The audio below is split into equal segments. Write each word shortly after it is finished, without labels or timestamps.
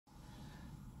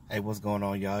Hey, what's going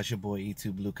on, y'all? It's your boy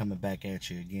E2 Blue coming back at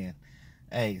you again.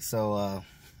 Hey, so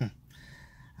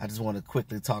I just want to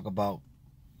quickly talk about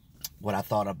what I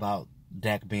thought about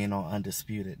Dak being on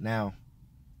Undisputed. Now,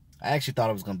 I actually thought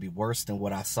it was going to be worse than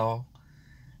what I saw.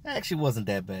 It actually wasn't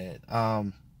that bad.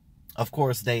 Of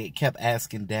course, they kept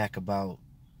asking Dak about,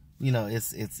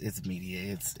 it's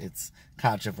media, it's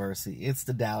controversy, it's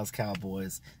the Dallas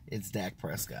Cowboys, it's Dak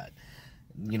Prescott.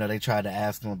 They tried to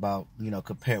ask him about,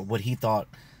 compare what he thought,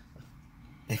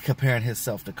 comparing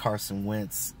himself to Carson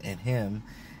Wentz and him,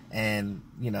 and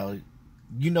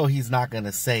he's not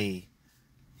gonna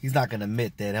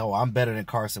admit that, oh, I'm better than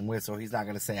Carson Wentz, or he's not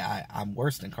gonna say I'm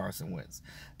worse than Carson Wentz.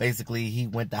 Basically, he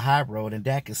went the high road, and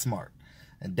Dak is smart,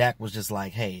 and Dak was just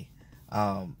like, hey,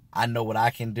 I know what I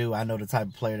can do, I know the type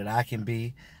of player that I can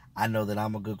be, I know that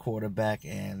I'm a good quarterback,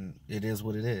 and it is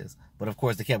what it is. But of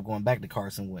course, they kept going back to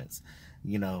Carson Wentz.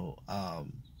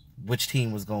 Which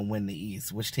team was going to win the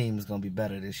East? Which team is going to be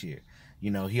better this year?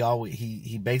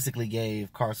 He basically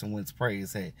gave Carson Wentz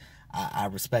praise. Hey, I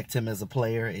respect him as a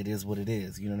player. It is what it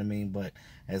is. You know what I mean? But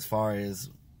as far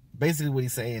as basically what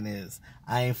he's saying is,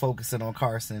 I ain't focusing on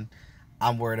Carson.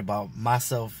 I'm worried about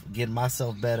myself, getting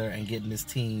myself better, and getting this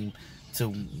team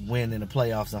to win in the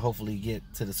playoffs and hopefully get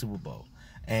to the Super Bowl.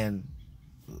 And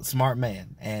smart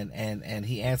man. And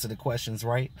he answered the questions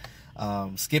right.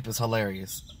 Skip is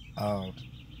hilarious.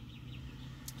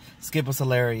 Skip is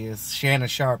hilarious. Shannon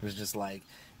Sharpe is just like,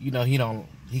 he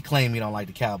claimed he don't like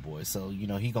the Cowboys, so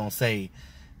he gonna say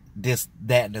this,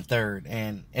 that, and the third.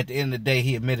 And at the end of the day,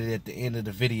 he admitted at the end of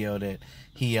the video that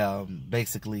he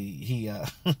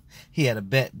he had a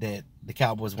bet that the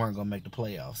Cowboys weren't gonna make the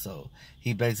playoffs. So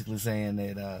he basically saying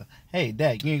that, hey,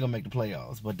 Dak, you ain't gonna make the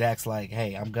playoffs. But Dak's like,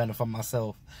 hey, I'm gunning for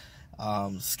myself.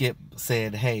 Skip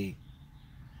said, hey,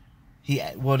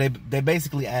 they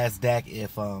basically asked Dak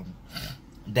if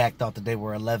Dak thought that they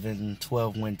were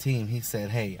 11-12 win team. He said,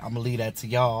 hey, I'm gonna leave that to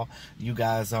y'all. You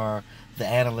guys are the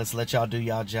analysts, let y'all do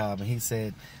y'all job. And he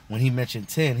said when he mentioned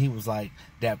 10,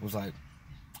 Dak was like,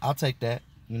 I'll take that,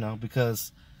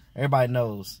 because everybody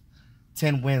knows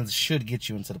 10 wins should get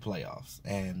you into the playoffs.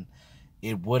 And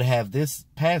it would have this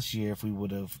past year if we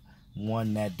would have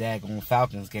won that daggone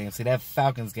Falcons game. See, that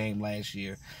Falcons game last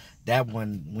year, that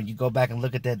one, when you go back and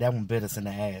look at that one bit us in the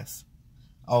ass.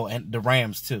 Oh, and the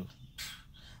Rams too.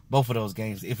 Both of those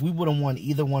games. If we would have won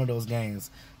either one of those games,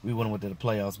 we would have went to the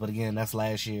playoffs. But again, that's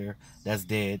last year. That's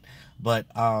dead. But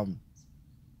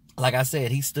like I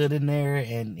said, he stood in there,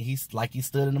 and he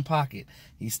stood in the pocket.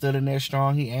 He stood in there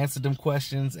strong. He answered them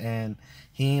questions, and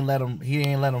he ain't let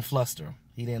them fluster him.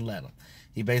 He didn't let them.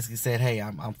 He basically said, hey,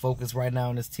 I'm focused right now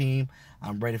on this team.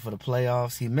 I'm ready for the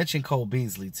playoffs. He mentioned Cole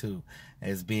Beasley too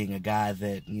as being a guy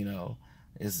that,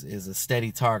 is a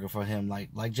steady target for him,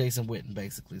 like Jason Witten,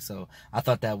 basically. So I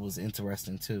thought that was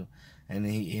interesting too. And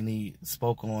he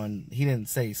spoke on, he didn't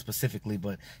say specifically,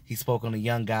 but he spoke on the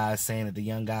young guys, saying that the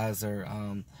young guys are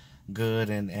good,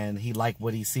 and he liked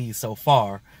what he sees so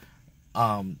far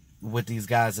with these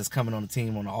guys that's coming on the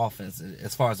team on the offense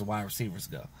as far as the wide receivers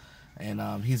go.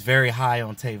 And he's very high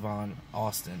on Tavon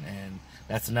Austin, and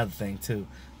that's another thing too.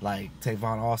 Like,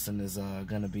 Tavon Austin is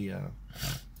gonna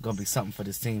be something for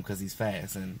this team because he's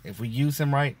fast, and if we use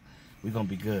him right, we're gonna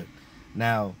be good.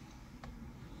 Now,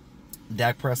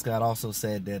 Dak Prescott also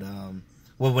said that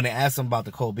when they asked him about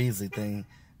the Cole Beasley thing,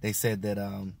 they said that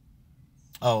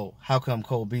oh, how come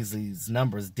Cole Beasley's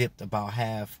numbers dipped about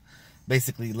half,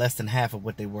 basically less than half of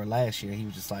what they were last year? He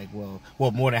was just like, well,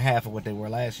 more than half of what they were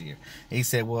last year. And he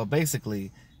said, well,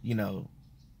 basically,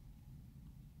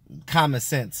 common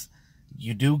sense.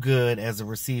 You do good as a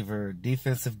receiver.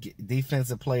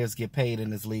 Defensive players get paid in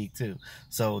this league too.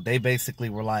 So they basically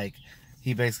were like,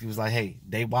 he basically was like, hey,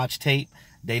 they watch tape.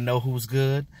 They know who's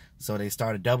good. So they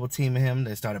started double teaming him.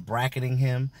 They started bracketing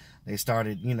him. They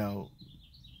started,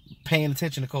 paying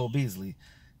attention to Cole Beasley,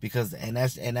 because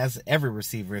that's every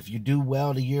receiver. If you do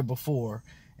well the year before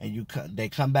and they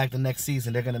come back the next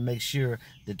season, they're going to make sure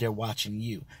that they're watching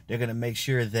you. They're going to make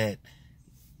sure that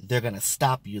they're going to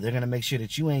stop you. They're going to make sure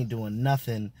that you ain't doing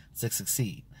nothing to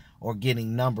succeed or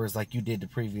getting numbers like you did the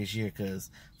previous year, because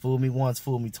fool me once,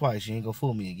 fool me twice, you ain't going to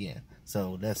fool me again.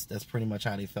 So that's pretty much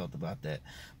how they felt about that.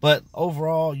 But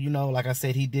overall, like I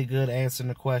said, he did good answering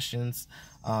the questions.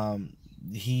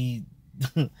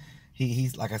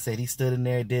 He's like I said, he stood in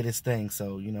there, did his thing.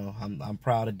 So, I'm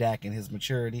proud of Dak and his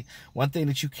maturity. One thing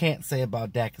that you can't say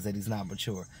about Dak is that he's not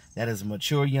mature. That is a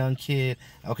mature young kid.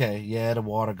 Okay, yeah, the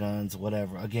water guns,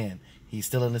 whatever. Again, he's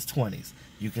still in his 20s.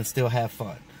 You can still have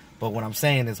fun. But what I'm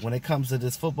saying is when it comes to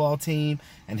this football team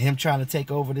and him trying to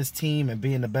take over this team and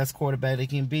being the best quarterback he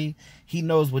can be, he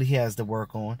knows what he has to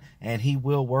work on, and he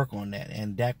will work on that.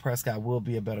 And Dak Prescott will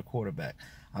be a better quarterback.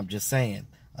 I'm just saying,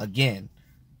 again,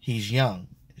 he's young.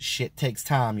 Shit takes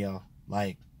time, y'all.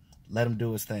 Like, let him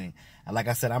do his thing. And like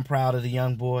I said, I'm proud of the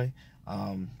young boy.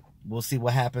 We'll see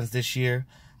what happens this year.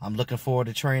 I'm looking forward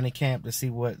to training camp to see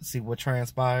what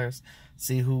transpires,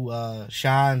 see who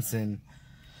shines and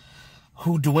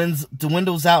who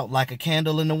dwindles out like a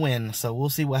candle in the wind. So we'll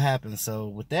see what happens. So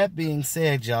with that being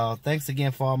said, y'all, thanks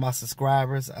again for all my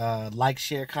subscribers. Like,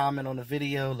 share, comment on the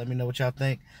video. Let me know what y'all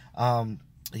think.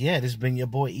 Yeah, this has been your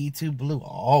boy E2 Blue,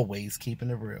 always keeping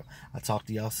it real. I'll talk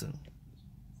to y'all soon.